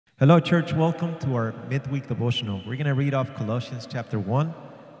Hello, church. Welcome to our midweek devotional. We're going to read off Colossians chapter 1,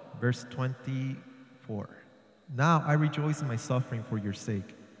 verse 24. Now I rejoice in my suffering for your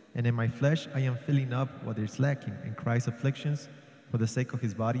sake, and in my flesh I am filling up what is lacking in Christ's afflictions for the sake of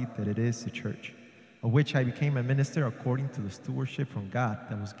his body, that it is the church, of which I became a minister according to the stewardship from God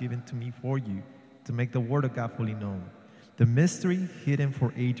that was given to me for you, to make the word of God fully known, the mystery hidden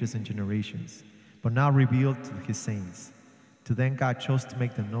for ages and generations, but now revealed to his saints. To them God chose to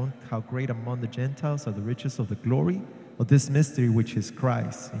make them known how great among the Gentiles are the riches of the glory of this mystery, which is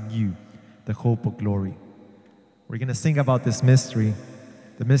Christ in you, the hope of glory. We're going to sing about this mystery,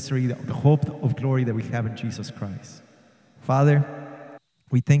 the hope of glory that we have in Jesus Christ. Father,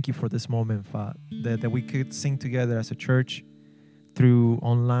 we thank you for this moment, Father, that we could sing together as a church through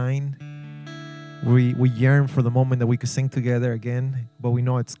online. We yearn for the moment that we could sing together again, but we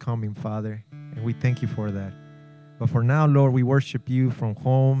know it's coming, Father, and we thank you for that. But for now, Lord, we worship you from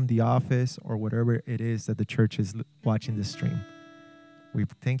home, the office, or whatever it is that the church is watching this stream. We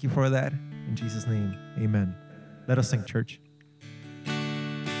thank you for that. In Jesus' name, amen. Let us sing, church.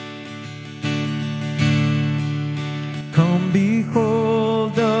 Come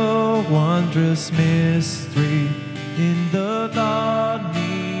behold the wondrous mystery in the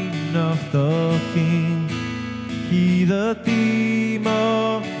dawning of the King. He, the theme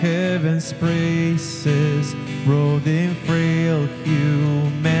of heaven's praises, robed in frail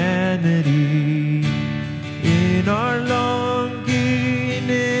humanity. In our longing,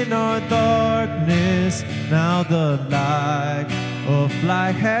 in our darkness, now the light of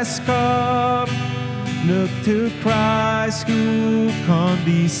light has come. Look to Christ who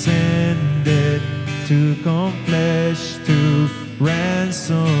condescended to come flesh to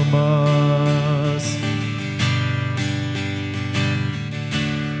ransom us.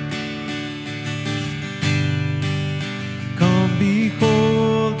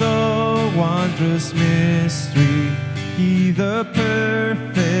 Behold the wondrous mystery, he the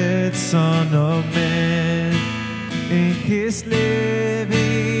perfect Son of Man. In his living,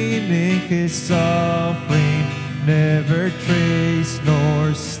 in his suffering, never trace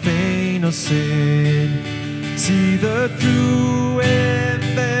nor stain of sin. See the true and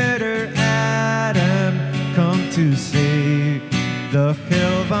better Adam come to save the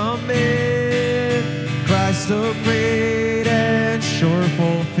hell-bound man. Christ the great and sure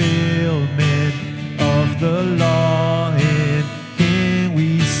fulfillment of the law, in him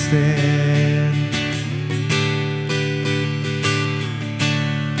we stand.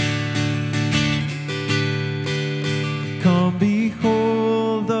 Come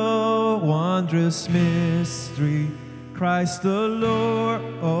behold the wondrous mystery, Christ the Lord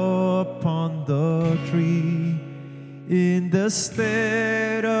upon the tree. In the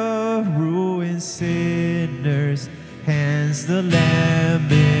stead of ruined sinners, hands the Lamb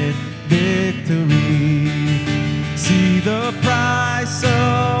in victory. See the price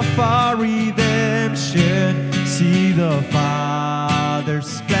of our redemption, see the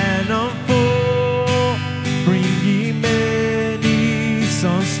Father's plan unfold, bringing many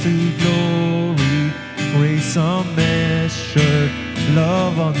sons to glory, grace unmeasured,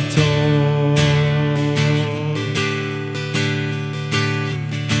 love untold.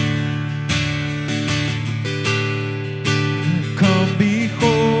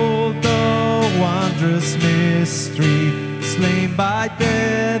 Mystery, slain by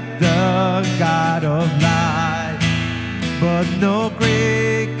death, the God of light, but no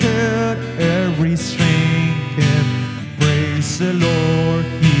grave could ever restrain him. Praise the Lord,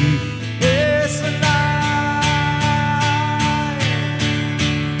 he is alive.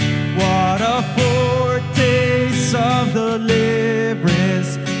 What a foretaste of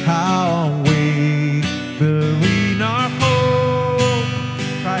deliverance, how unwavering our hope.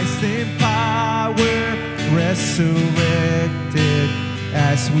 Christ in power, resurrected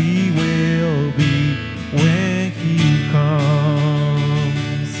as we will be when he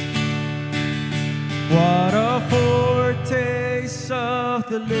comes. What a foretaste of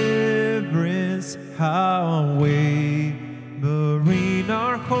deliverance, how unwavering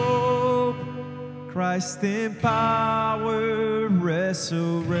our hope. Christ in power,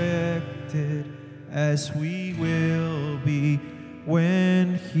 resurrected as we will be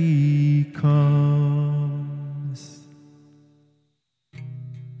when he comes.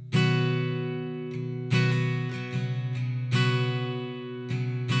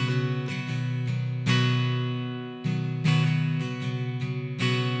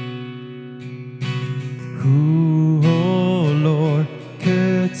 Who, oh Lord,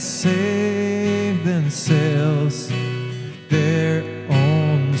 could save themselves? Their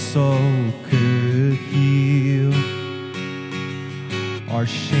own soul could heal. Our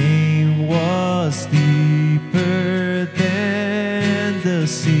shame shame was deeper than the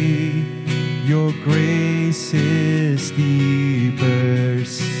sea. Your grace is deeper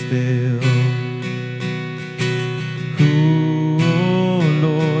still. Who, oh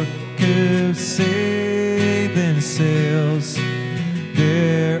Lord, could save themselves?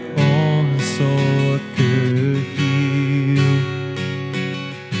 Their own soul could heal.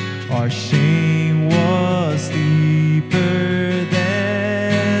 Our shame was deeper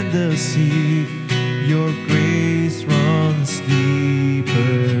than the sea. Your grace runs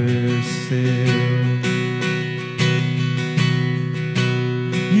deeper still.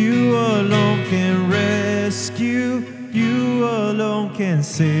 You alone can rescue. You alone can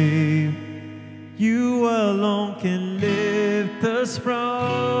save. You alone can lift us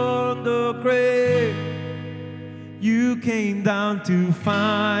from the grave. You came down to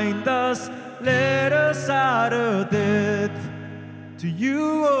find us, let us out of death. To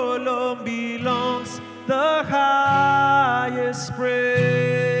you alone belongs the highest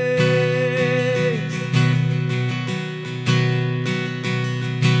praise.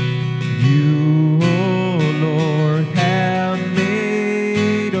 You, oh Lord, have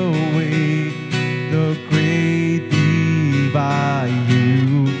made a way, the great divide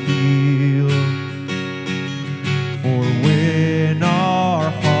you heal. For when our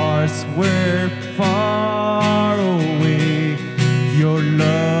hearts were far away, your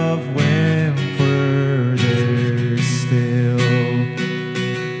love went further still.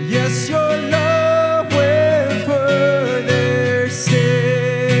 Yes, your love went further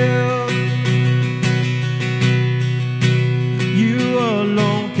still. You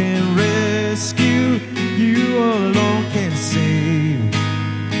alone can rescue. You alone can save.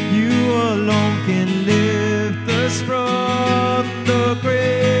 You alone can lift us from the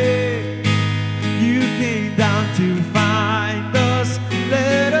grave. You came down to find us,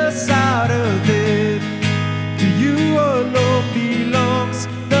 let us out of death. To you alone belongs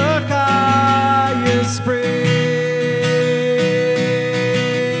the highest praise.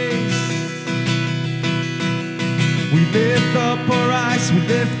 We lift up our eyes, we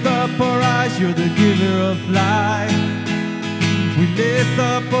lift up our eyes, you're the giver of life. We lift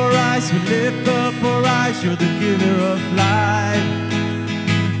up our eyes, we lift up our eyes, you're the giver of life.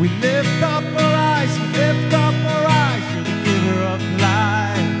 We lift up our eyes, we lift up our eyes, you're the giver of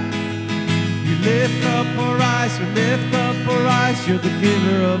life. We lift up our eyes, we lift up our eyes, you're the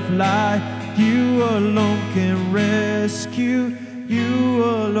giver of life. You alone can rescue, you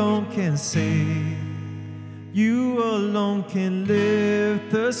alone can save. You alone can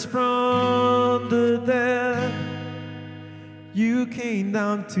lift us from the dead. You came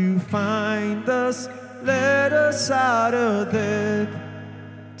down to find us, let us out of death.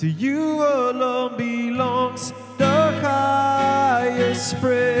 To you alone belongs the highest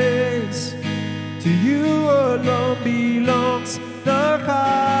praise. To you alone belongs the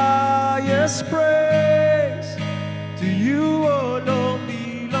highest praise. To you alone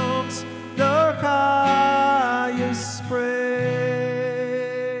belongs the highest praise.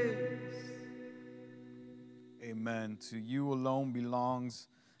 Amen. To you alone belongs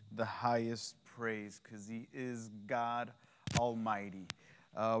the highest praise, because He is God Almighty.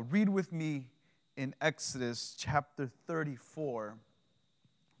 Read with me in Exodus chapter 34.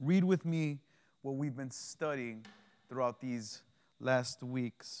 Read with me what we've been studying throughout these last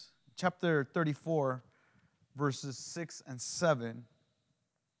weeks. Chapter 34, verses 6 and 7.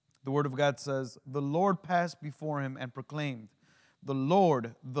 The Word of God says, "The Lord passed before him and proclaimed, the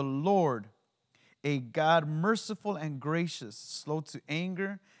Lord, a God merciful and gracious, slow to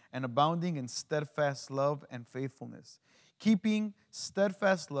anger and abounding in steadfast love and faithfulness, keeping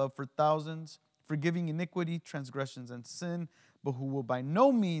steadfast love for thousands, forgiving iniquity, transgressions, and sin, but who will by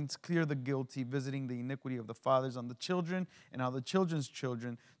no means clear the guilty, visiting the iniquity of the fathers on the children and on the children's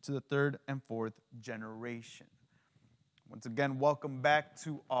children to the third and fourth generation." Once again, welcome back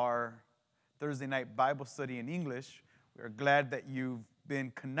to our Thursday night Bible study in English. We are glad that you've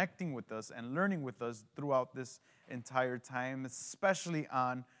been connecting with us and learning with us throughout this entire time, especially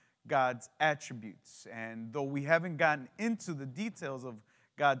on God's attributes. And though we haven't gotten into the details of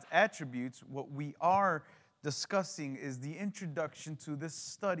God's attributes, what we are discussing is the introduction to this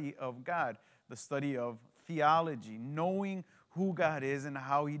study of God, the study of theology, knowing who God is and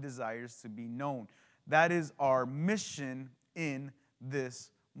how He desires to be known. That is our mission in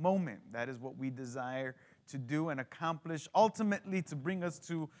this moment. That is what we desire to do and accomplish, ultimately to bring us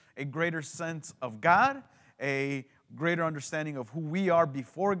to a greater sense of God, a greater understanding of who we are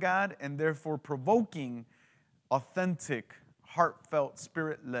before God, and therefore provoking authentic, heartfelt,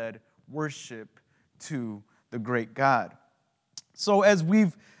 spirit-led worship to the great God. So as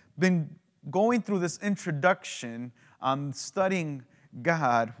we've been going through this introduction on studying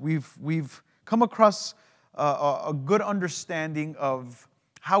God, we've come across a good understanding of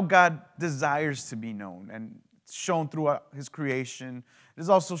how God desires to be known, and it's shown throughout His creation. It is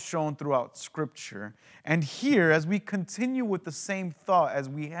also shown throughout Scripture. And here, as we continue with the same thought as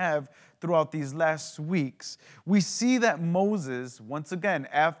we have throughout these last weeks, we see that Moses, once again,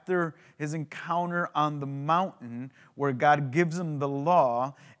 after his encounter on the mountain where God gives him the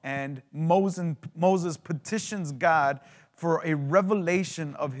law, and Moses petitions God for a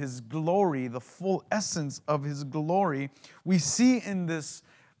revelation of His glory, the full essence of His glory, we see in this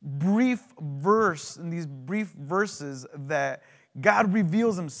brief verse, in these brief verses, that God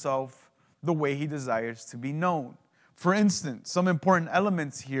reveals Himself the way He desires to be known. For instance, some important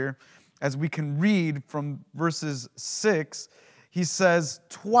elements here, as we can read from verses 6, He says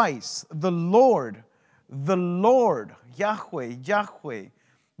twice, the Lord, Yahweh, Yahweh,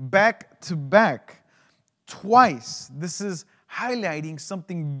 back to back, twice. This is highlighting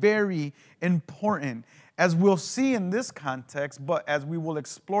something very important. As we'll see in this context, but as we will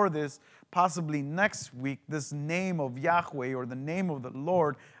explore this possibly next week, this name of Yahweh, or the name of the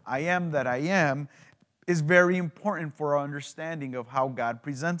Lord, I am that I am, is very important for our understanding of how God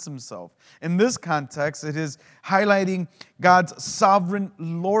presents Himself. In this context, it is highlighting God's sovereign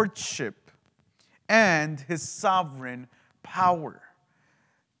lordship and His sovereign power.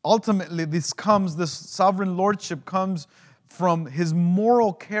 Ultimately, this sovereign lordship comes from His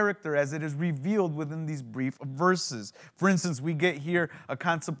moral character as it is revealed within these brief verses. For instance, we get here a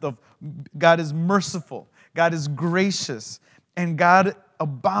concept of God is merciful, God is gracious, and God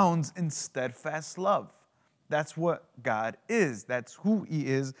abounds in steadfast love. That's what God is. That's who He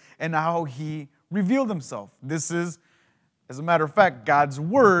is and how He revealed Himself. This is, as a matter of fact, God's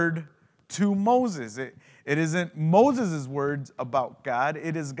word to Moses. It isn't Moses' words about God.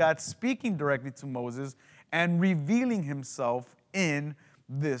 It is God speaking directly to Moses and revealing Himself in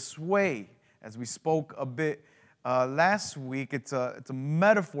this way. As we spoke a bit last week, it's a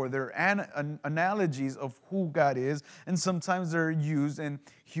metaphor. They're analogies of who God is, and sometimes they're used in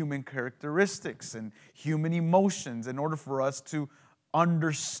human characteristics and human emotions in order for us to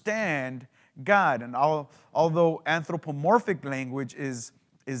understand God. And although anthropomorphic language is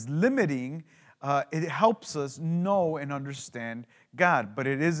limiting, it helps us know and understand God, but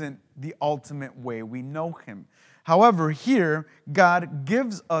it isn't the ultimate way we know Him. However, here, God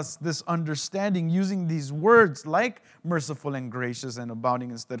gives us this understanding using these words like merciful and gracious and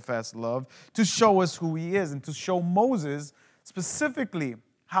abounding in steadfast love to show us who He is and to show Moses specifically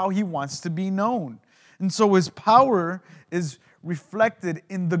how he wants to be known. And so His power is reflected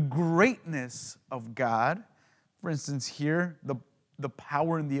in the greatness of God. For instance, here, the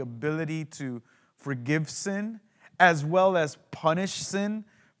power and the ability to forgive sin, as well as punish sin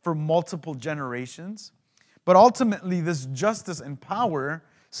for multiple generations. But ultimately, this justice and power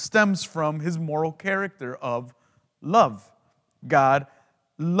stems from His moral character of love. God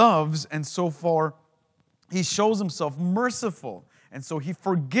loves, and so far, He shows Himself merciful. And so He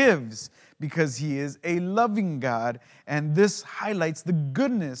forgives because He is a loving God. And this highlights the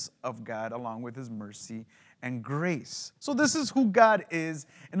goodness of God along with His mercy and grace. So this is who God is,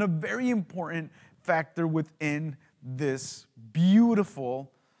 and a very important factor within this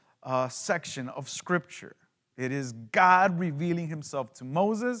beautiful section of Scripture. It is God revealing Himself to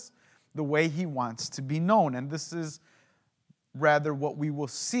Moses the way He wants to be known. And this is rather what we will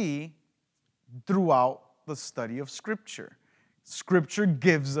see throughout the study of Scripture. Scripture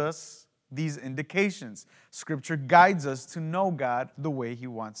gives us these indications. Scripture guides us to know God the way He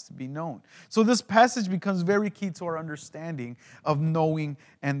wants to be known. So this passage becomes very key to our understanding of knowing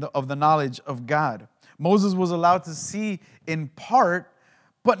and of the knowledge of God. Moses was allowed to see in part,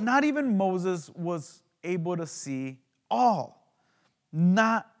 but not even Moses was able to see all.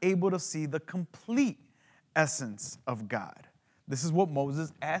 Not able to see the complete essence of God. This is what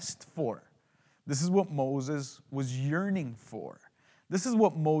Moses asked for. This is what Moses was yearning for. This is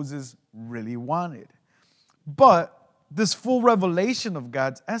what Moses really wanted. But this full revelation of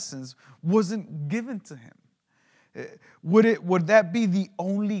God's essence wasn't given to him. Would that be the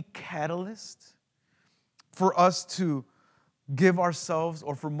only catalyst for us to give ourselves,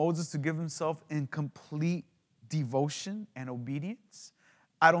 or for Moses to give himself in complete devotion and obedience?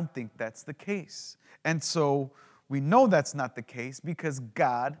 I don't think that's the case. And so we know that's not the case because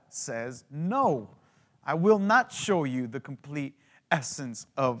God says, no, I will not show you the complete essence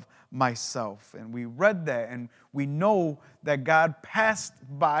of myself. And we read that, and we know that God passed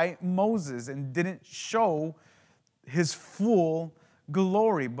by Moses and didn't show His full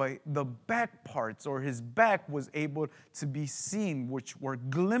glory, but the back parts, or his back was able to be seen, which were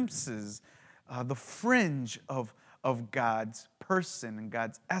glimpses, the fringe of God's person and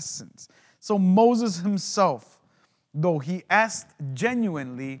God's essence. So Moses himself, though he asked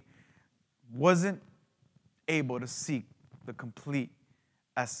genuinely, wasn't able to seek the complete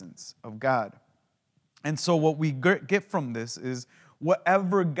essence of God. And so what we get from this is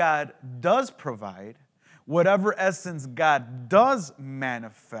whatever God does provide, whatever essence God does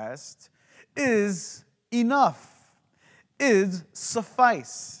manifest, is enough, is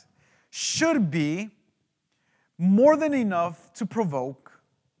suffice, should be more than enough to provoke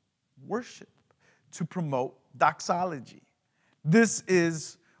worship, to promote doxology. This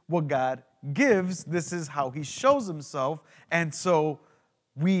is what God gives. This is how he shows himself. And so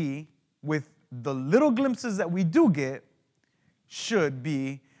we, with the little glimpses that we do get, should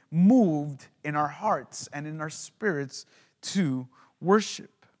be moved in our hearts and in our spirits to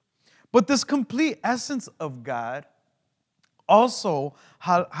worship. But this complete essence of God also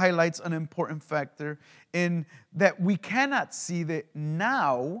highlights an important factor in that we cannot see that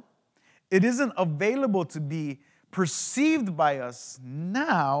now. It isn't available to be perceived by us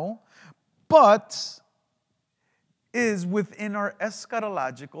now, but is within our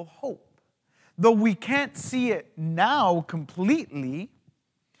eschatological hope. Though we can't see it now completely,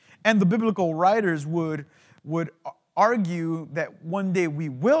 and the biblical writers would argue that one day we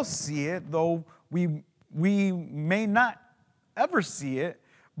will see it, though we may not ever see it,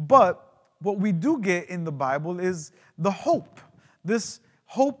 but what we do get in the Bible is the hope. This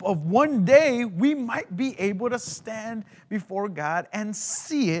hope of one day we might be able to stand before God and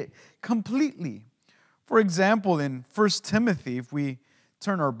see it completely. For example, in 1 Timothy, if we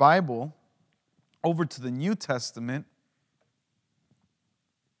turn our Bible over to the New Testament,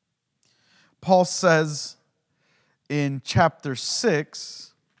 Paul says in chapter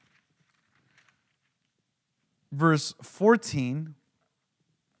 6, verse 14,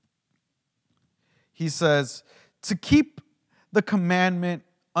 he says, to keep the commandment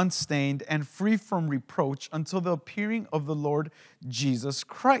unstained and free from reproach until the appearing of the Lord Jesus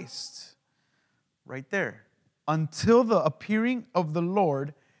Christ. Right there. Until the appearing of the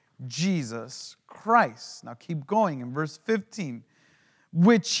Lord Jesus Christ. Now keep going in verse 15.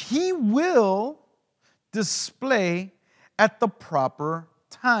 Which he will display at the proper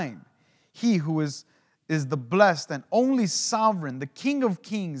time. He who is the blessed and only sovereign, the King of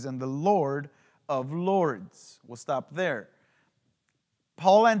kings and the Lord of lords. We'll stop there.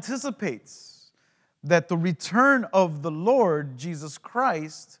 Paul anticipates that the return of the Lord Jesus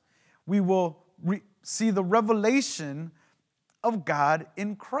Christ, we will see the revelation of God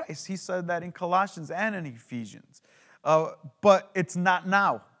in Christ. He said that in Colossians and in Ephesians. But it's not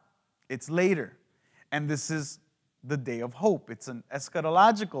now. It's later. And this is the day of hope. It's an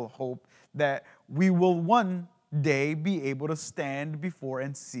eschatological hope that we will one day be able to stand before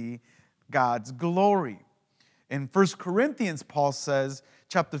and see God's glory. In 1 Corinthians, Paul says,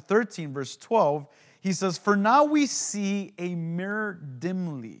 chapter 13, verse 12, he says, for now we see a mirror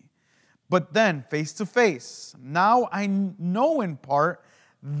dimly, but then face to face. Now I know in part,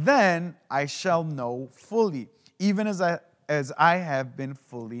 then I shall know fully, even as I have been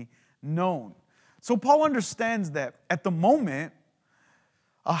fully known. So Paul understands that at the moment,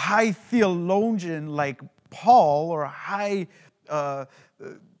 a high theologian like Paul, or a high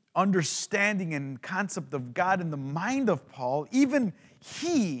understanding and concept of God in the mind of Paul, even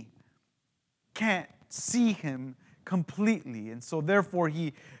he can't see him completely. And so therefore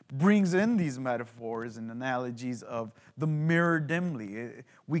he brings in these metaphors and analogies of the mirror dimly.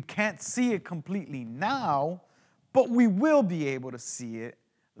 We can't see it completely now, but we will be able to see it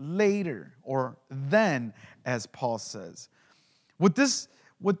later, or then, as Paul says. What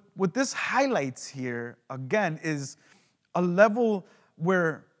this highlights here, again, is a level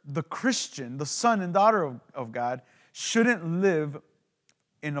where the Christian, the son and daughter of God, shouldn't live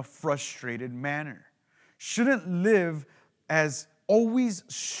in a frustrated manner, shouldn't live as always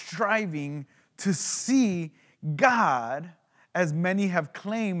striving to see God, as many have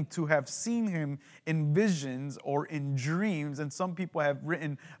claimed to have seen him in visions or in dreams. And some people have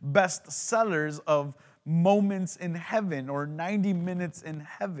written bestsellers of moments in heaven or 90 minutes in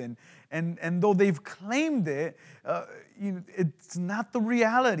heaven. And though they've claimed it, it's not the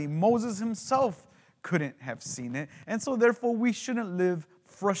reality. Moses himself couldn't have seen it. And so therefore we shouldn't live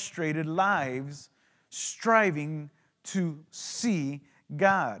frustrated lives striving to see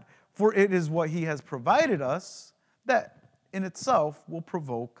God. For it is what he has provided us that in itself will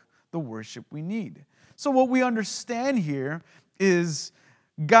provoke the worship we need. So what we understand here is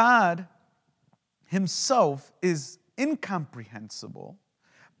God himself is incomprehensible,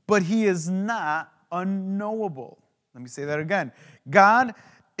 but he is not unknowable. Let me say that again. God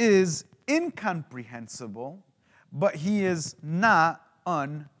is incomprehensible, but he is not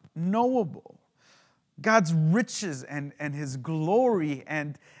unknowable. God's riches and his glory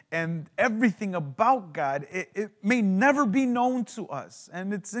and everything about God, it may never be known to us,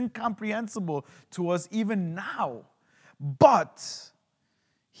 and it's incomprehensible to us even now. But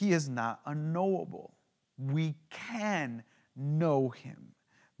he is not unknowable. We can know him.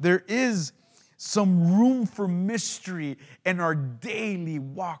 There is some room for mystery in our daily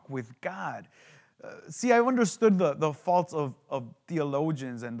walk with God. See, I've understood the faults of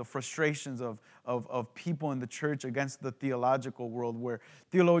theologians and the frustrations of people in the church against the theological world, where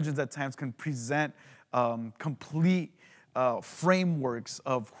theologians at times can present complete frameworks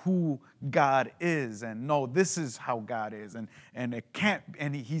of who God is, and no, this is how God is, and it can't,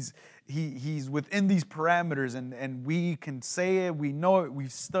 and he's within these parameters, and we can say it, we know it,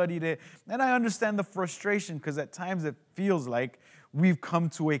 we've studied it, and I understand the frustration, because at times it feels like we've come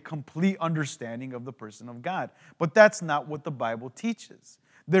to a complete understanding of the person of God. But that's not what the Bible teaches.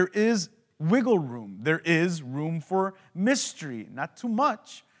 There is wiggle room. There is room for mystery. Not too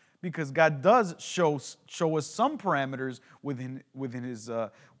much, because God does show us some parameters within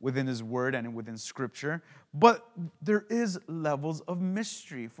his word and within Scripture. But there is levels of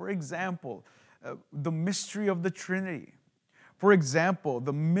mystery. For example, the mystery of the Trinity. For example,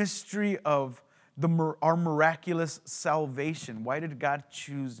 the mystery of our miraculous salvation. Why did God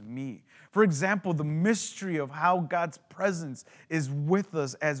choose me? For example, the mystery of how God's presence is with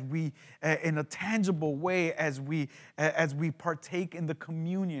us as we, in a tangible way, as we partake in the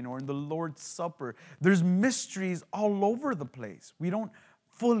communion or in the Lord's Supper. There's mysteries all over the place. We don't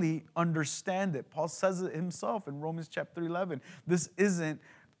fully understand it. Paul says it himself in Romans chapter 11. This isn't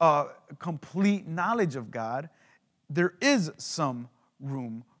complete knowledge of God. There is some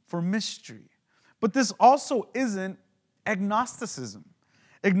room for mystery. But this also isn't agnosticism.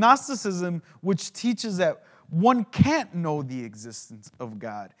 Agnosticism, which teaches that one can't know the existence of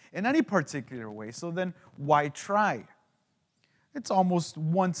God in any particular way, so then why try? It's almost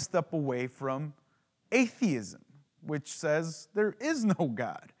one step away from atheism, which says there is no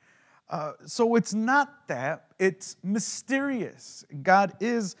God. So it's not that, it's mysterious. God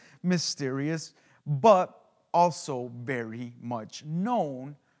is mysterious, but also very much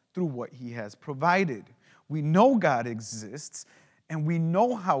known through what he has provided. We know God exists, and we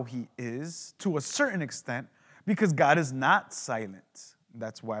know how he is to a certain extent, because God is not silent.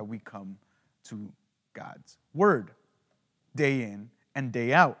 That's why we come to God's word day in and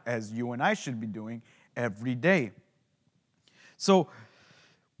day out, as you and I should be doing every day. So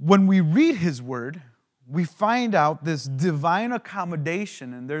when we read his word, we find out this divine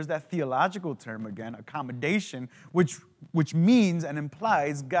accommodation, and there's that theological term again, accommodation, which means and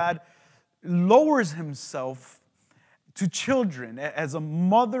implies God lowers himself to children, as a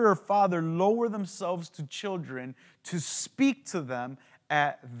mother or father lower themselves to children to speak to them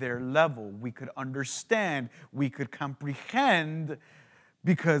at their level. We could understand, we could comprehend,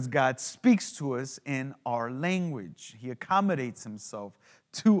 because God speaks to us in our language. He accommodates himself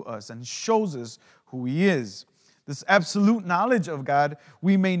to us and shows us who he is. This absolute knowledge of God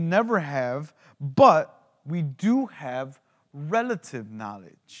we may never have, but we do have relative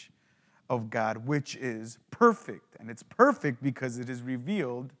knowledge of God, which is perfect. And it's perfect because it is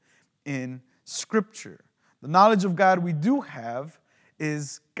revealed in Scripture. The knowledge of God we do have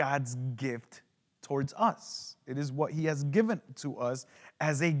is God's gift towards us. It is what he has given to us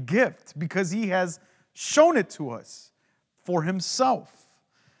as a gift, because he has shown it to us for himself.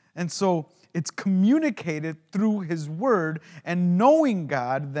 And so it's communicated through his word, and knowing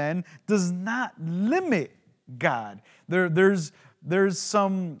God then does not limit God. There's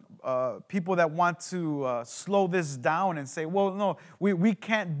some people that want to slow this down and say, well, no, we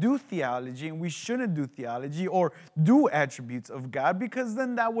can't do theology, and we shouldn't do theology or do attributes of God, because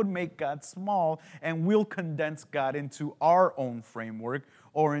then that would make God small, and we'll condense God into our own framework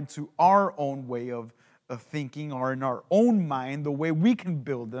or into our own way of thinking, or in our own mind, the way we can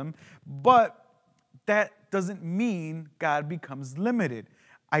build them. But that doesn't mean God becomes limited.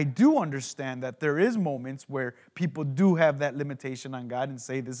 I do understand that there is moments where people do have that limitation on God and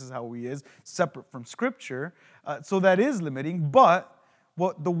say this is how he is, separate from Scripture. So that is limiting. But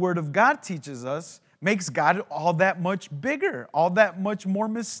what the Word of God teaches us makes God all that much bigger, all that much more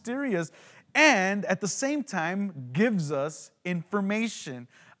mysterious, and at the same time gives us information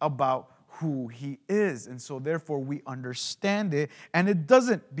about who he is. And so therefore we understand it, and it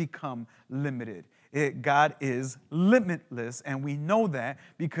doesn't become limited. God is limitless, and we know that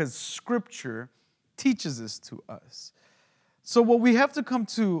because Scripture teaches this to us. So what we have to come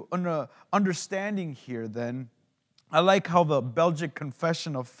to an understanding here then, I like how the Belgic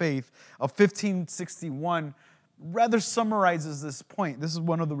Confession of Faith of 1561 rather summarizes this point. This is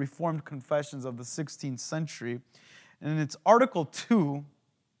one of the Reformed confessions of the 16th century. And in its Article 2,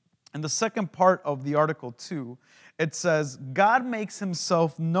 in the second part of the Article 2, it says, God makes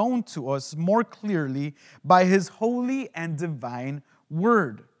himself known to us more clearly by his holy and divine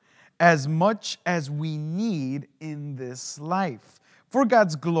word, as much as we need in this life, for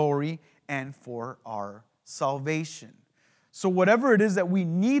God's glory and for our salvation. So whatever it is that we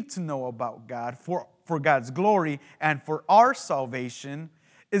need to know about God for God's glory and for our salvation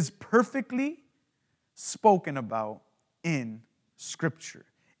is perfectly spoken about in Scripture,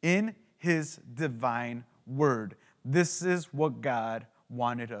 in his divine word. This is what God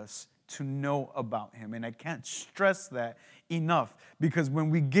wanted us to know about him. And I can't stress that enough, because when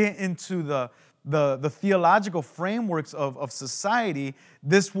we get into the theological frameworks of society,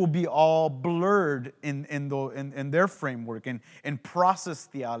 this will be all blurred in their framework, in process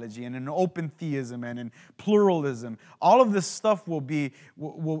theology and in open theism and in pluralism. All of this stuff will be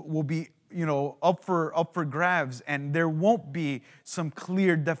up for grabs, and there won't be some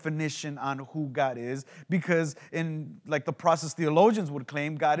clear definition on who God is, because like the process theologians would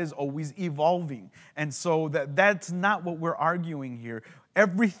claim, God is always evolving. And so that's not what we're arguing here.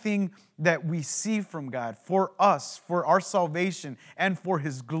 Everything that we see from God for us, for our salvation, and for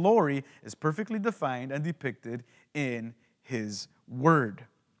his glory is perfectly defined and depicted in his word.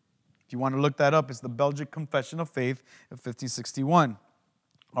 If you want to look that up, it's the Belgic Confession of Faith of 1561.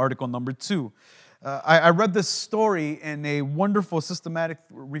 Article number 2. I read this story in a wonderful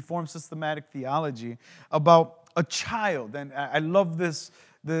Reformed systematic theology about a child, and I love this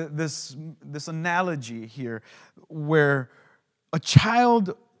analogy here, where a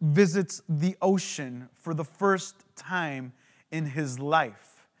child visits the ocean for the first time in his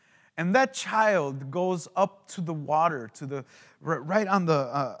life. And that child goes up to the water, right on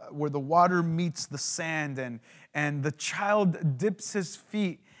where the water meets the sand, and the child dips his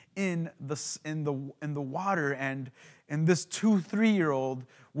feet in the water, and this 2-3-year-old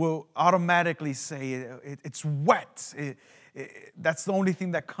will automatically say it's wet. That's the only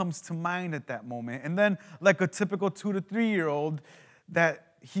thing that comes to mind at that moment. And then, like a typical 2 to 3-year-old,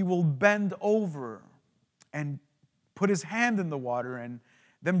 that he will bend over and put his hand in the water and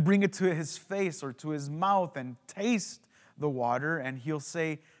then bring it to his face or to his mouth and taste the water, and he'll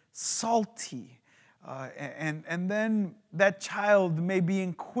say, salty. And then that child may be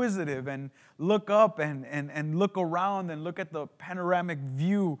inquisitive and look up and look around and look at the panoramic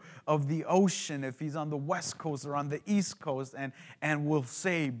view of the ocean if he's on the west coast or on the east coast, and will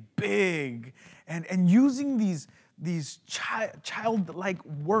say big. And using these childlike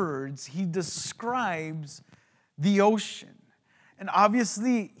words, he describes the ocean. And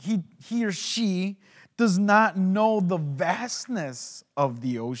obviously, he or she does not know the vastness of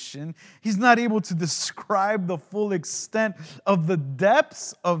the ocean. He's not able to describe the full extent of the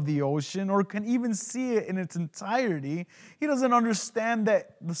depths of the ocean, or can even see it in its entirety. He doesn't understand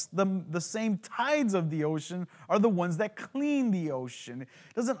that the same tides of the ocean are the ones that clean the ocean.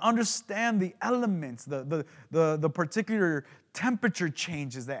 He doesn't understand the elements, the particular temperature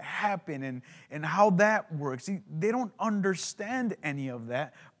changes that happen and how that works. They don't understand any of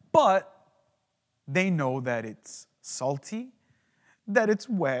that, but they know that it's salty, that it's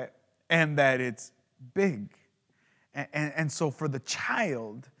wet, and that it's big. And so for the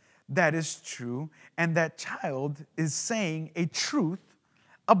child, that is true, and that child is saying a truth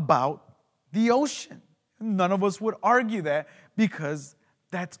about the ocean. None of us would argue that, because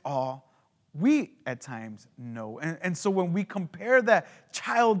that's all we at times know. And so when we compare that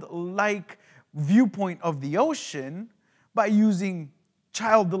childlike viewpoint of the ocean by using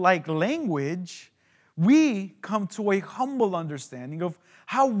childlike language, we come to a humble understanding of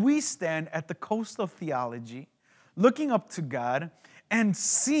how we stand at the coast of theology, looking up to God and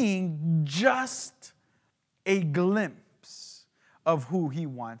seeing just a glimpse of who he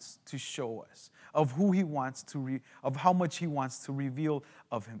wants to show us, of who he wants to of how much he wants to reveal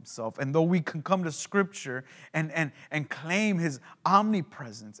of himself. And though we can come to Scripture and claim his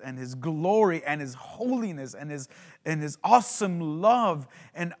omnipresence and his glory and his holiness and his awesome love,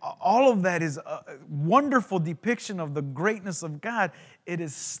 and all of that is a wonderful depiction of the greatness of God, it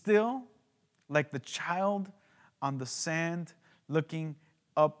is still like the child on the sand looking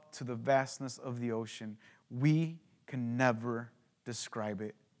up to the vastness of the ocean. We can never describe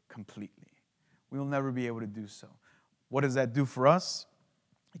it completely. We will never be able to do so. What does that do for us?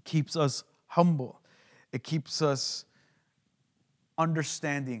 It keeps us humble. It keeps us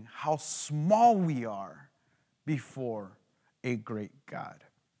understanding how small we are before a great God.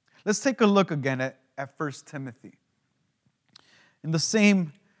 Let's take a look again at 1 Timothy. In the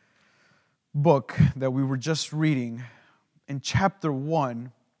same book that we were just reading, in chapter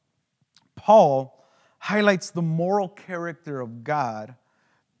 1, Paul highlights the moral character of God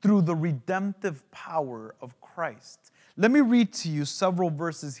through the redemptive power of Christ. Let me read to you several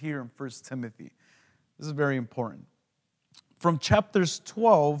verses here in 1 Timothy. This is very important. From chapter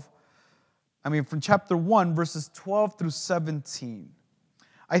 1, verses 12 through 17.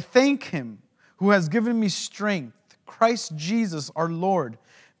 I thank him who has given me strength, Christ Jesus our Lord,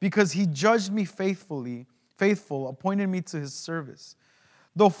 because he judged me faithful, appointed me to his service.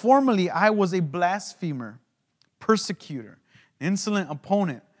 Though formerly I was a blasphemer, persecutor, insolent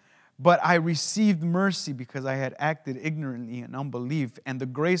opponent, but I received mercy because I had acted ignorantly in unbelief, and the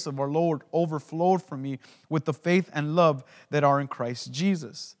grace of our Lord overflowed from me with the faith and love that are in Christ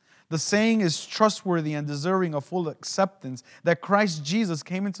Jesus. The saying is trustworthy and deserving of full acceptance that Christ Jesus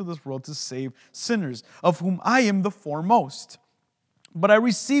came into this world to save sinners, of whom I am the foremost. But I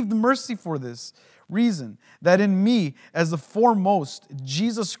received mercy for this reason, that in me, as the foremost,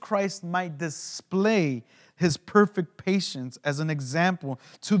 Jesus Christ might display his perfect patience as an example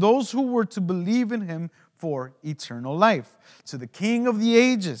to those who were to believe in him for eternal life. To the King of the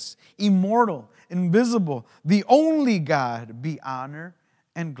ages, immortal, invisible, the only God, be honor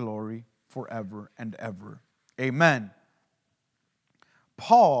and glory forever and ever. Amen.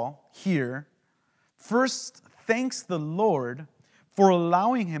 Paul here first thanks the Lord for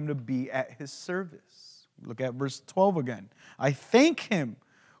allowing him to be at his service. Look at verse 12 again. I thank him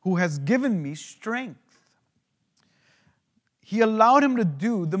who has given me strength. He allowed him to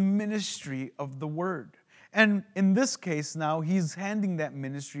do the ministry of the word. And in this case now, he's handing that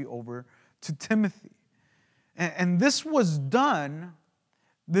ministry over to Timothy. And this was done,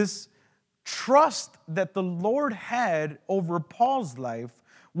 this trust that the Lord had over Paul's life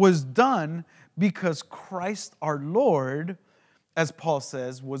was done because Christ our Lord, as Paul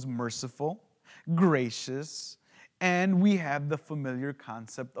says, was merciful, gracious, and we have the familiar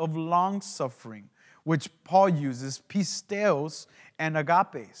concept of long-suffering, which Paul uses, pisteos and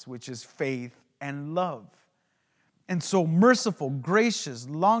agapes, which is faith and love. And so merciful, gracious,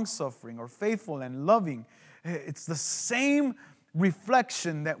 long-suffering, or faithful and loving, it's the same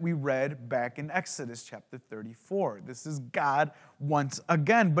reflection that we read back in Exodus chapter 34. This is God once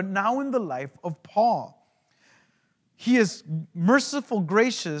again, but now in the life of Paul. He is merciful,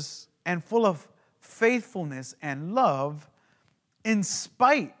 gracious, and full of faithfulness and love in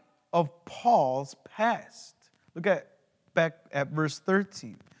spite of Paul's past. Look back at verse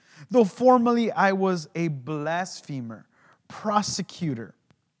 13. Though formerly I was a blasphemer, prosecutor,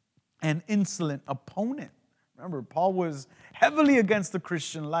 and insolent opponent. Remember, Paul was heavily against the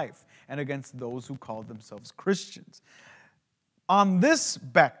Christian life and against those who called themselves Christians. On this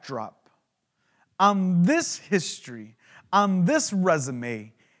backdrop, on this history, on this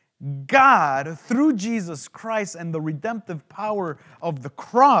resume, God, through Jesus Christ and the redemptive power of the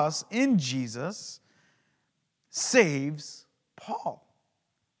cross in Jesus, saves Paul.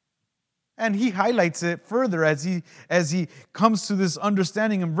 And he highlights it further as he comes to this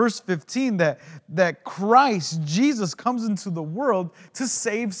understanding in verse 15 that Christ, Jesus, comes into the world to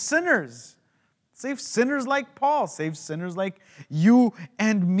save sinners. Save sinners like Paul. Save sinners like you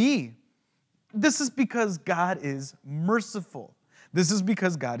and me. This is because God is merciful. This is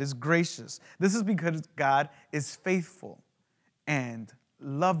because God is gracious. This is because God is faithful and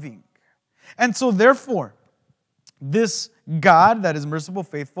loving. And so therefore, this God that is merciful,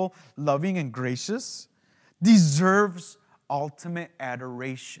 faithful, loving, and gracious deserves ultimate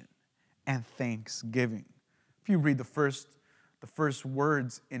adoration and thanksgiving. If you read the first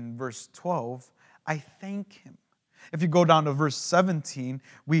words in verse 12, I thank him. If you go down to verse 17,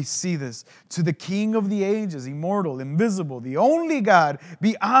 we see this. To the King of the ages, immortal, invisible, the only God,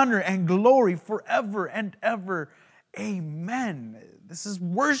 be honor and glory forever and ever. Amen. This is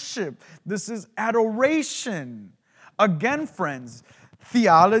worship. This is adoration. Again, friends,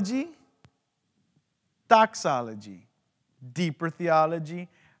 theology, doxology, deeper theology,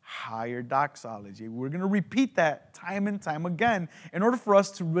 higher doxology. We're going to repeat that time and time again in order for us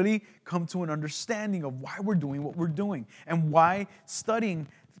to really come to an understanding of why we're doing what we're doing and why studying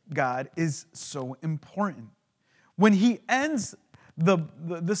God is so important. When he ends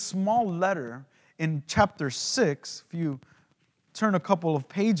the small letter in chapter 6, if you turn a couple of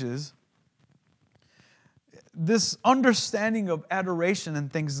pages, this understanding of adoration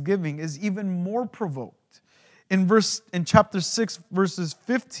and thanksgiving is even more provoked. In chapter 6, verses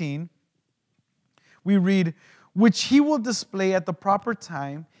 15, we read, which he will display at the proper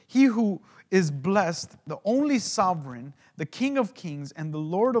time. He who is blessed, the only sovereign, the King of kings and the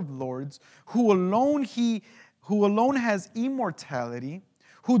Lord of lords, who alone has immortality,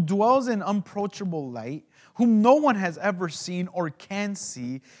 who dwells in unapproachable light, whom no one has ever seen or can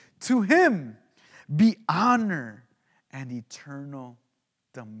see. To him be honor and eternal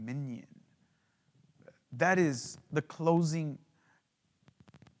dominion. That is the closing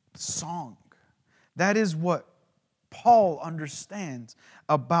song. That is what Paul understands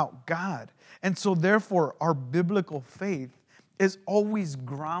about God. And so therefore, our biblical faith is always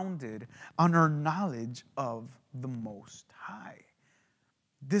grounded on our knowledge of the Most High.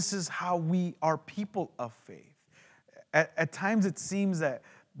 This is how we are people of faith. At times it seems that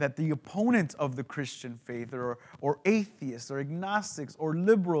the opponents of the Christian faith or atheists or agnostics or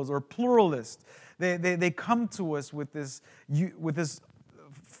liberals or pluralists, they come to us with this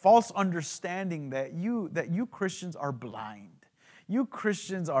false understanding that you Christians are blind. You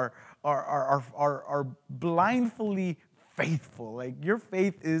Christians are blindfully faithful. Like your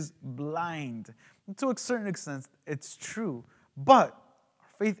faith is blind. And to a certain extent, it's true. But our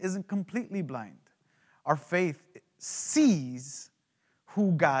faith isn't completely blind. Our faith sees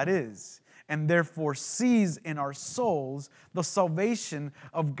who God is, and therefore sees in our souls the salvation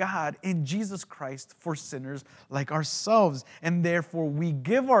of God in Jesus Christ for sinners like ourselves. And therefore we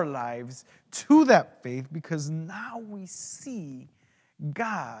give our lives to that faith because now we see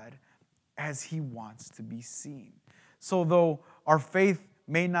God as He wants to be seen. So though our faith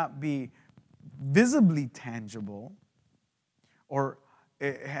may not be visibly tangible or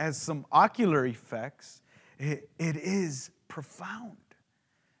it has some ocular effects, it is profound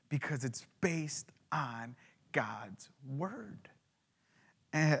because it's based on God's Word.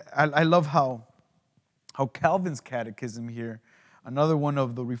 And I love how Calvin's catechism here, another one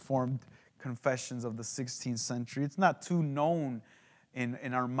of the Reformed confessions of the 16th century, it's not too known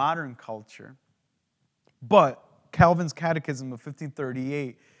in our modern culture, but Calvin's catechism of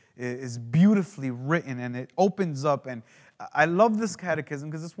 1538 is beautifully written, and it opens up. And I love this catechism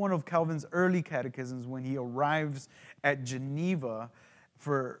because it's one of Calvin's early catechisms when he arrives at Geneva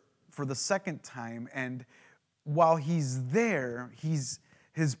for the second time. And while he's there,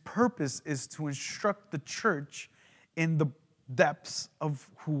 his purpose is to instruct the church in the depths of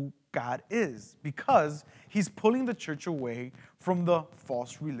who God is, because he's pulling the church away from the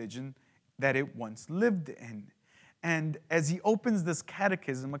false religion that it once lived in. And as he opens this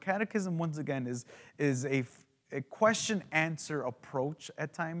catechism, a catechism once again is a question-answer approach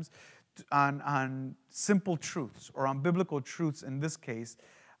at times on simple truths or on biblical truths in this case,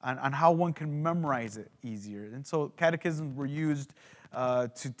 on how one can memorize it easier. And so catechisms were used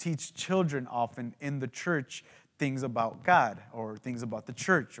to teach children often in the church things about God or things about the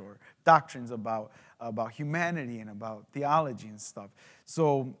church or doctrines about humanity and about theology and stuff.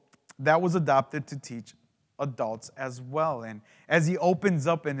 So that was adopted to teach adults as well. And as he opens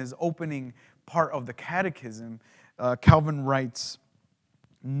up in his opening part of the catechism, Calvin writes,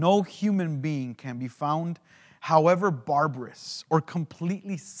 "No human being can be found, however barbarous or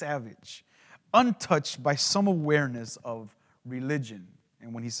completely savage, untouched by some awareness of religion."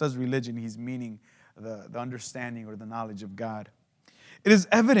 And when he says religion, he's meaning the understanding or the knowledge of God. "It is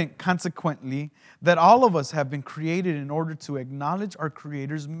evident, consequently, that all of us have been created in order to acknowledge our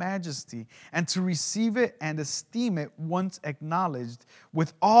Creator's majesty and to receive it and esteem it once acknowledged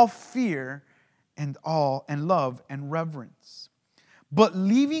with all fear and awe and love and reverence. But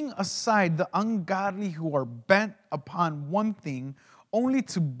leaving aside the ungodly who are bent upon one thing, only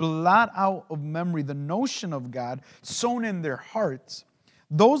to blot out of memory the notion of God sown in their hearts,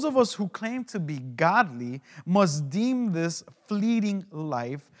 those of us who claim to be godly must deem this fleeting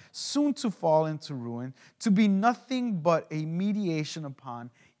life, soon to fall into ruin, to be nothing but a mediation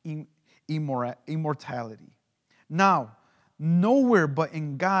upon immortality. Now, nowhere but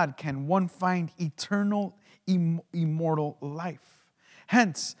in God can one find eternal, immortal life.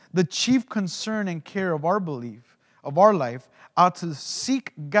 Hence, the chief concern and care of our life, ought to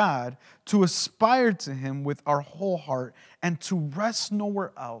seek God, to aspire to Him with our whole heart, and to rest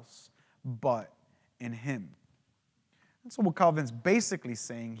nowhere else but in Him." And so what Calvin's basically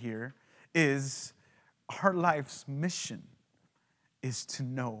saying here is our life's mission is to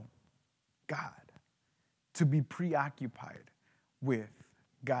know God, to be preoccupied with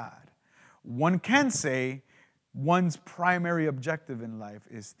God. One can say one's primary objective in life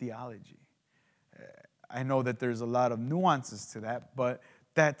is theology. I know that there's a lot of nuances to that, but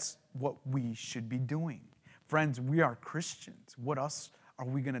that's what we should be doing. Friends, we are Christians. What else are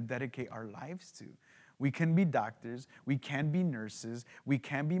we going to dedicate our lives to? We can be doctors. We can be nurses. We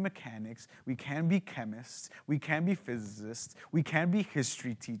can be mechanics. We can be chemists. We can be physicists. We can be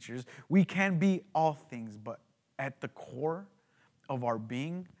history teachers. We can be all things. But at the core of our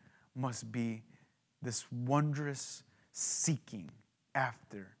being must be this wondrous seeking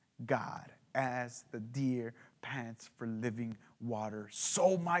after God. As the deer pants for living water,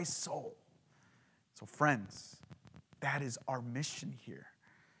 so my soul. So friends, that is our mission here.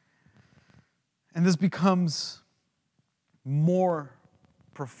 And this becomes more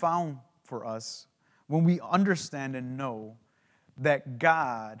profound for us when we understand and know that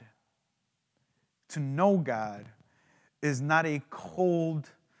God, to know God, is not a cold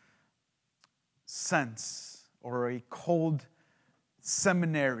sense or a cold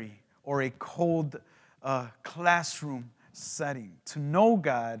seminary or a cold classroom setting. To know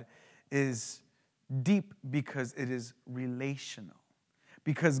God is deep because it is relational.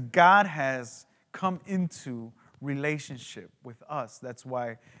 Because God has come into relationship with us. That's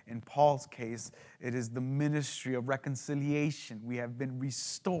why in Paul's case, it is the ministry of reconciliation. We have been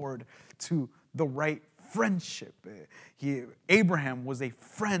restored to the right friendship. Abraham was a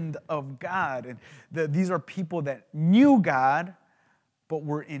friend of God. And these are people that knew God, but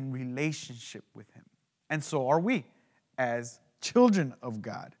were in relationship with him. And so are we as children of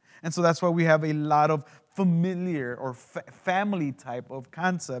God. And so that's why we have a lot of familiar or family type of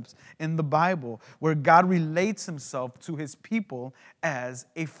concepts in the Bible, where God relates himself to his people as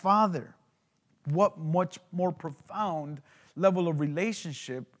a father. What much more profound level of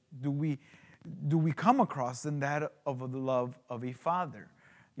relationship do we come across than that of the love of a father?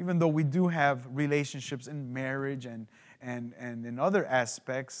 Even though we do have relationships in marriage and in other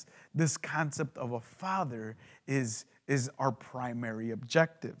aspects, this concept of a father is our primary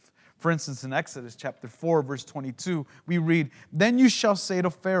objective. For instance, in Exodus chapter 4, verse 22, we read, "Then you shall say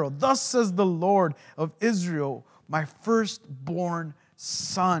to Pharaoh, thus says the Lord of Israel, my firstborn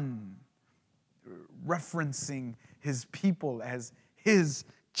son," referencing his people as his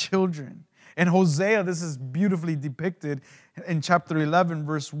children. In Hosea, this is beautifully depicted in chapter 11,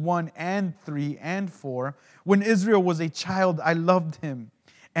 verse 1 and 3 and 4. "When Israel was a child, I loved him,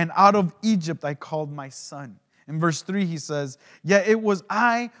 and out of Egypt I called my son." In verse 3, he says, "Yet it was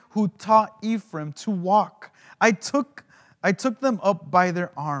I who taught Ephraim to walk. I took them up by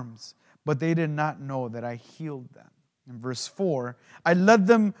their arms, but they did not know that I healed them." In verse 4, "I led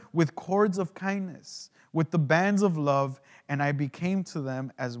them with cords of kindness, with the bands of love, and I became to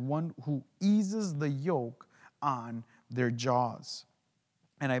them as one who eases the yoke on their jaws.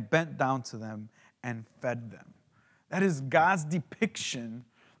 And I bent down to them and fed them." That is God's depiction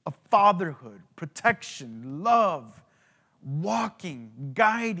of fatherhood, protection, love, walking,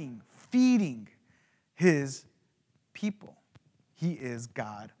 guiding, feeding his people. He is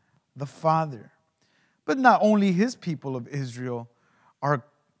God the Father. But not only his people of Israel are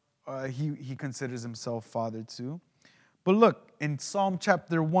he considers himself father to. But look, in Psalm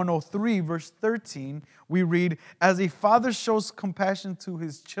chapter 103, verse 13, we read, "As a father shows compassion to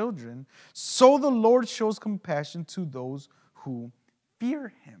his children, so the Lord shows compassion to those who fear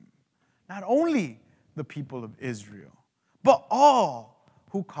him." Not only the people of Israel, but all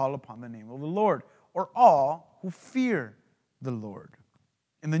who call upon the name of the Lord, or all who fear the Lord.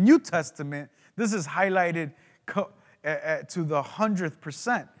 In the New Testament, this is highlighted to the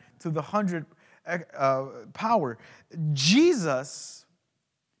 100%, to the 100 power. Jesus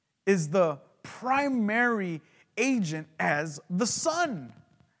is the primary agent as the Son.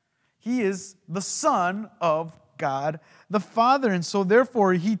 He is the Son of God the Father. And so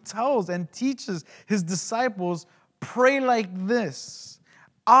therefore he tells and teaches his disciples, pray like this: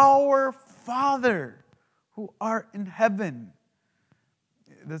 "Our Father who art in heaven."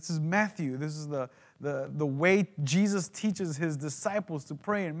 This is Matthew. This is the way Jesus teaches his disciples to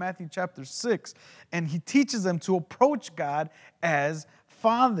pray in Matthew chapter 6. And he teaches them to approach God as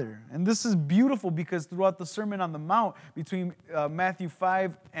Father. And this is beautiful because throughout the Sermon on the Mount, between Matthew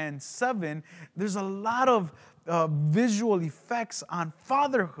 5 and 7, there's a lot of visual effects on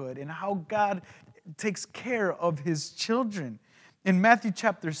fatherhood and how God takes care of his children. In Matthew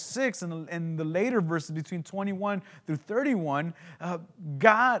chapter 6 and the later verses between 21 through 31,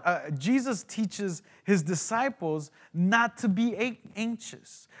 Jesus teaches his disciples not to be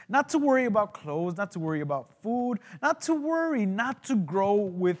anxious, not to worry about clothes, not to worry about food, not to grow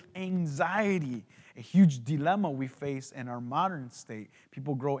with anxiety. A huge dilemma we face in our modern state.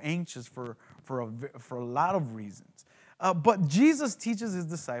 People grow anxious for a lot of reasons. But Jesus teaches his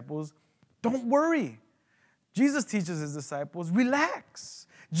disciples, don't worry. Jesus teaches his disciples, relax.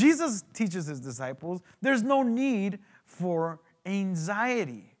 Jesus teaches his disciples, there's no need for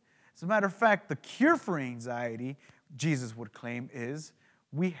anxiety. As a matter of fact, the cure for anxiety, Jesus would claim, is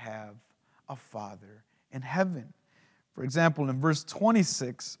we have a Father in heaven. For example, in verse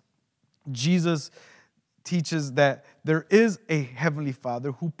 26, Jesus teaches that there is a heavenly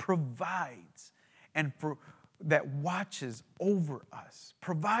Father who provides and that watches over us,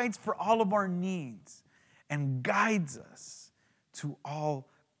 provides for all of our needs, and guides us to all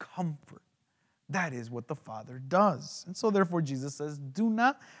comfort. That is what the Father does. And so therefore Jesus says, do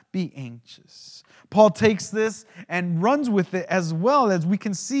not be anxious. Paul takes this and runs with it as well, as we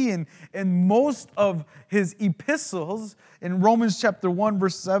can see in most of his epistles. In Romans chapter 1,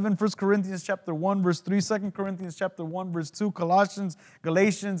 verse 7, 1 Corinthians chapter 1, verse 3, 2 Corinthians chapter 1, verse 2, Galatians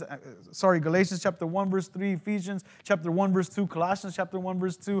chapter 1, verse 3, Ephesians chapter 1, verse 2, Colossians chapter 1,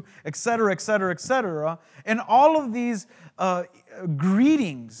 verse 2, etc., etc., etc. And all of these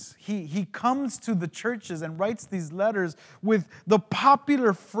greetings, he comes to the churches and writes these letters with the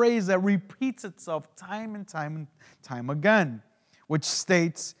popular phrase that repeats itself time and time again, which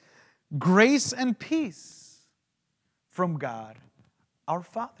states, grace and peace from God, our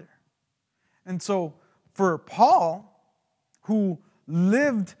Father. And so for Paul, who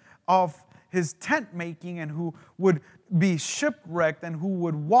lived off his tent making and who would be shipwrecked and who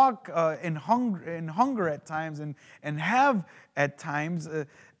would walk in hunger at times and have at times,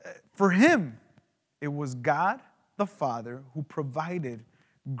 for him, it was God the Father who provided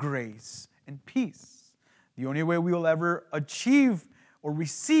grace and peace. The only way we will ever achieve or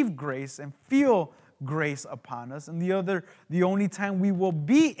receive grace and feel grace upon us, and the only time we will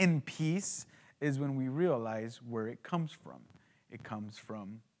be in peace is when we realize where it comes from. It comes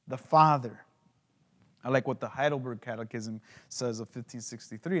from the Father. I like what the Heidelberg Catechism says of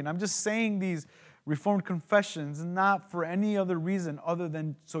 1563. And I'm just saying these Reformed confessions not for any other reason other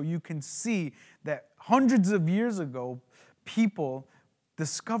than so you can see that hundreds of years ago, people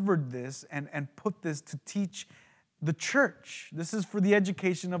discovered this and put this to teach the church. This is for the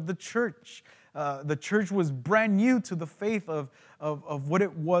education of the church. The church was brand new to the faith of what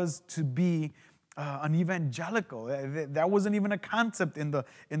it was to be an evangelical. That wasn't even a concept in the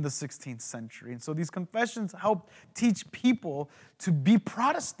 16th century. And so these confessions helped teach people to be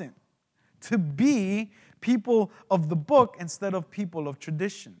Protestant, to be people of the book instead of people of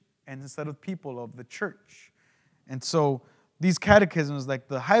tradition and instead of people of the church. And so these catechisms, like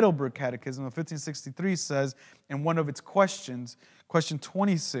the Heidelberg Catechism of 1563 says in one of its questions, question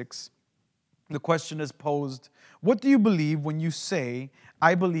 26, the question is posed, what do you believe when you say,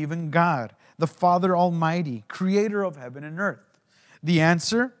 I believe in God, the Father Almighty, creator of heaven and earth? The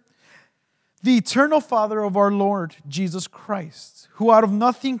answer, the eternal Father of our Lord Jesus Christ, who out of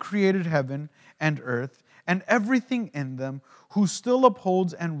nothing created heaven and earth and everything in them, who still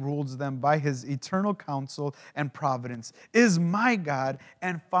upholds and rules them by his eternal counsel and providence, is my God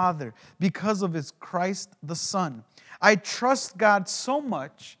and Father because of his Christ the Son. I trust God so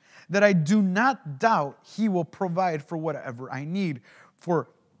much that I do not doubt he will provide for whatever I need, for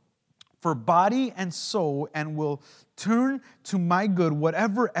body and soul, and will turn to my good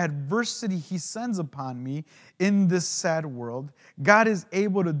whatever adversity he sends upon me in this sad world. God is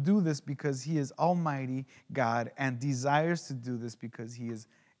able to do this because he is Almighty God and desires to do this because he is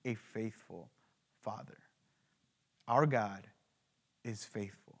a faithful Father. Our God is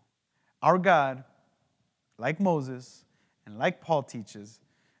faithful. Our God, like Moses and like Paul teaches,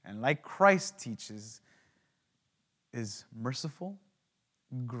 and like Christ teaches, is merciful,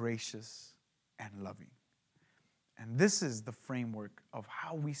 gracious, and loving. And this is the framework of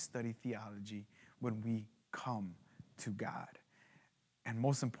how we study theology when we come to God. And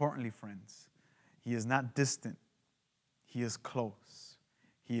most importantly, friends, he is not distant. He is close.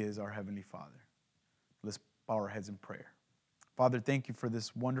 He is our Heavenly Father. Let's bow our heads in prayer. Father, thank you for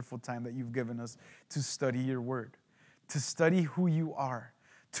this wonderful time that you've given us to study your word, to study who you are,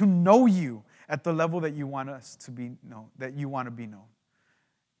 to know you at the level that you want us to be known, that you want to be known.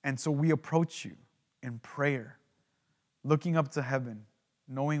 And so we approach you in prayer, looking up to heaven,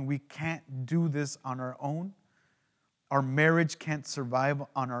 knowing we can't do this on our own. Our marriage can't survive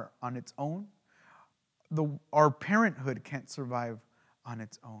on its own. Our parenthood can't survive on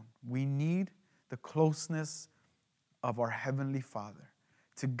its own. We need the closeness of our Heavenly Father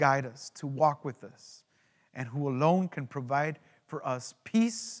to guide us, to walk with us, and who alone can provide for us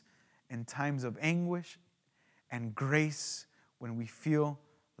peace in times of anguish and grace when we feel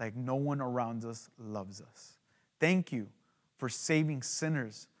like no one around us loves us. Thank you for saving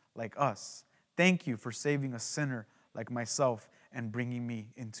sinners like us. Thank you for saving a sinner like myself and bringing me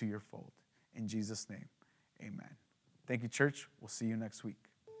into your fold. In Jesus' name, amen. Thank you, church. We'll see you next week.